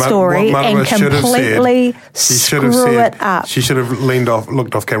news story and completely screw it up. She should have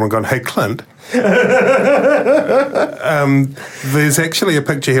looked off camera and gone, hey Clint, there's actually a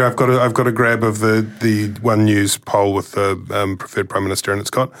picture here. I've got a grab of the One News poll with the preferred Prime Minister, and it's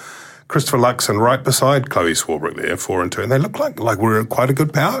got Christopher Luxon right beside Chloe Swarbrick there, 4 and 2, and they look like we're quite a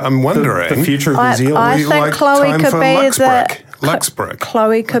good power. I'm wondering the future of New Zealand. I think Chloe could be Luxbrick.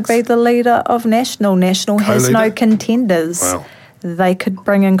 Chloe could be the leader of National. National has no contenders. Wow. they could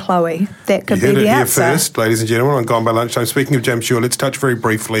bring in Chloe. That could You heard be it the here answer. first, ladies and gentlemen, on Gone by Lunchtime. Speaking of James Shore, let's touch very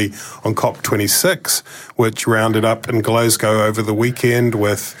briefly on COP26, which rounded up in Glasgow over the weekend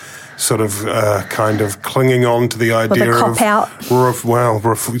with sort of kind of clinging on to the idea With a cop-out.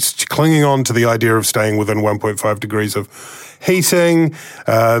 clinging on to the idea of staying within 1.5 degrees of heating.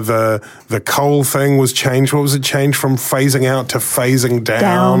 The coal thing was changed. What was it? Changed from phasing out to phasing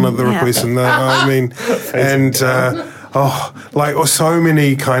down at the request. And I mean, and so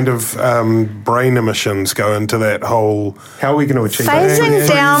many kind of brain emissions go into that whole. How are we going to achieve Phasing that?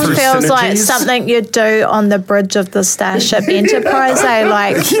 down Through feels like synergies? something you'd do on the bridge of the Starship Enterprise. They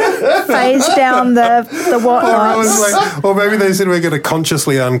phase down the whatnots. Or maybe they said we're going to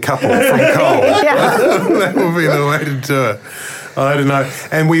consciously uncouple from coal. That would be the way to do it. I don't know.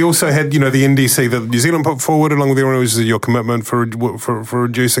 And we also had, the NDC that New Zealand put forward along with everyone, which is your commitment for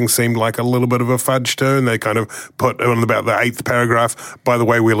reducing seemed like a little bit of a fudge too. And they kind of put on about the 8th paragraph, by the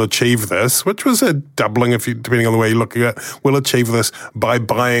way, we'll achieve this, which was a doubling, depending on the way you look at it. We'll achieve this by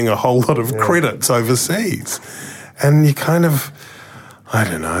buying a whole lot of credits overseas. And you kind of, I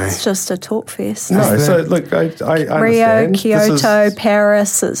don't know. It's just a talk fest. No, so look, I Rio, understand. Kyoto,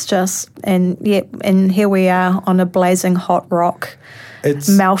 Paris, it's just, and here we are on a blazing hot rock,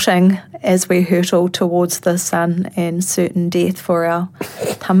 melting as we hurtle towards the sun and certain death for our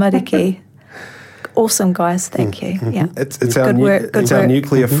tamariki. Awesome, guys. Thank you. Yeah, It's our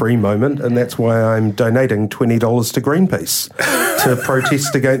nuclear-free moment, and that's why I'm donating $20 to Greenpeace to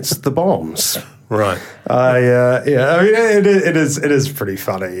protest against the bombs. Right. It is pretty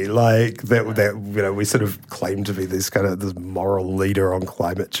funny. Like that we sort of claim to be this moral leader on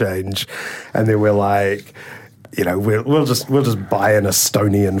climate change, and then we're like, we'll just buy an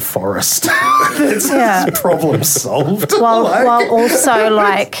Estonian forest. That's problem solved. While also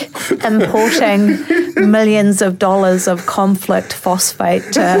importing millions of dollars of conflict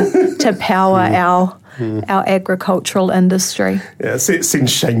phosphate to power our agricultural industry. Yeah, send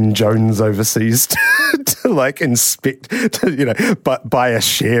Shane Jones overseas to inspect, buy a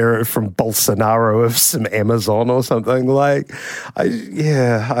share from Bolsonaro of some Amazon or something. I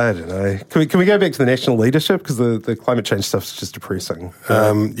don't know. Can we go back to the national leadership, because the climate change stuff's just depressing.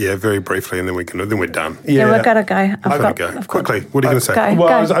 Very briefly, and then we're done. Yeah, we've got to go. I've got to go. Quickly, what are you going to say? Go.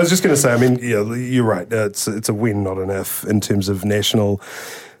 I was just going to say, you're right. It's a when, not an if, in terms of national.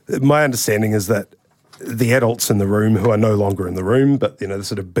 My understanding is that the adults in the room, who are no longer in the room, but the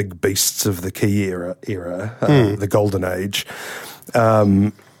sort of big beasts of the key era, the golden age, are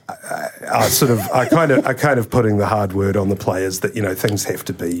kind of putting the hard word on the players that things have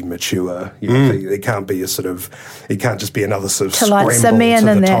to be mature. They can't be it can't just be another sort of scramble to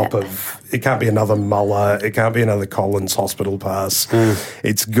the top of. It can't be another Muller. It can't be another Collins Hospital pass.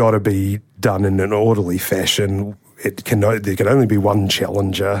 It's got to be done in an orderly fashion. There can only be one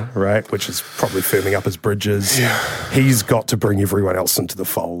challenger, right? Which is probably firming up his bridges. Yeah. He's got to bring everyone else into the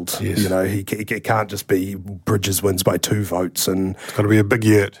fold. Yes. He can't just be Bridges wins by 2 votes. And it's got to be a big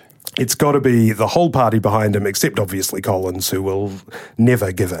yet. It's got to be the whole party behind him, except obviously Collins, who will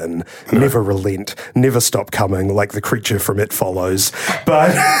never give in, never relent, never stop coming, like the creature from It Follows.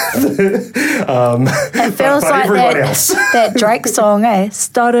 But it feels like everyone else. That Drake song,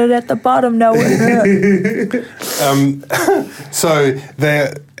 started at the bottom, no one heard.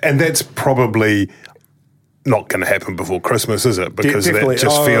 And that's probably not going to happen before Christmas, is it? Because Definitely. That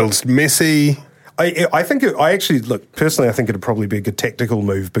just feels messy. I think personally, I think it'd probably be a good tactical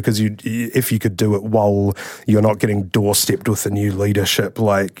move, because if you could do it while you're not getting doorstepped with the new leadership, you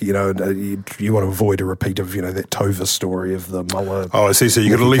want to avoid a repeat of, that Tova story of the Muller. Oh, I see. So you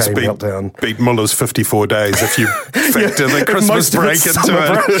could at least beat Muller's 54 days if you factor the Christmas break into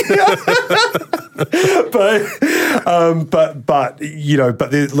it.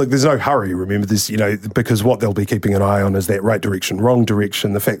 There's no hurry. Remember this, because what they'll be keeping an eye on is that right direction, wrong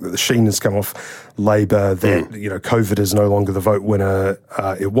direction, the fact that the sheen has come off Labour, that COVID is no longer the vote winner.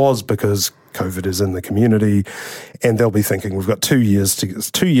 It was, because COVID is in the community, and they'll be thinking we've got 2 years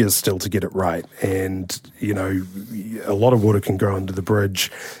still to get it right, and a lot of water can go under the bridge,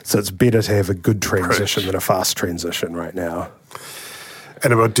 so it's better to have a good transition than a fast transition right now.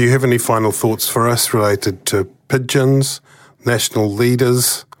 Annabelle, do you have any final thoughts for us related to pigeons, national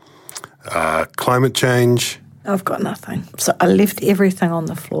leaders, climate change? I've got nothing. So I left everything on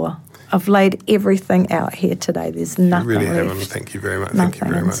the floor. I've laid everything out here today. There's nothing You really left. haven't. Thank you very much. Thank you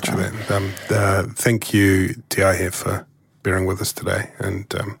very much for that. Thank you, Te for bearing with us today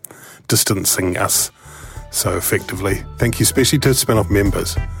and distancing us so effectively. Thank you especially to spin-off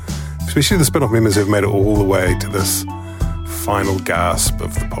members, especially the spin-off members who've made it all the way to this final gasp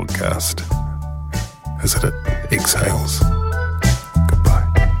of the podcast as it exhales.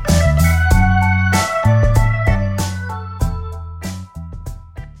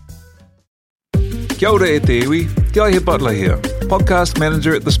 Kia ora e te iwi, Te Aihe Butler here, podcast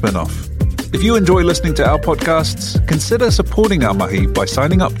manager at The Spinoff. If you enjoy listening to our podcasts, consider supporting our mahi by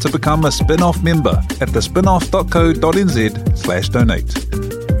signing up to become a Spinoff member at thespinoff.co.nz/donate.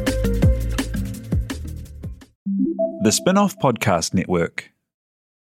 The Spinoff Podcast Network.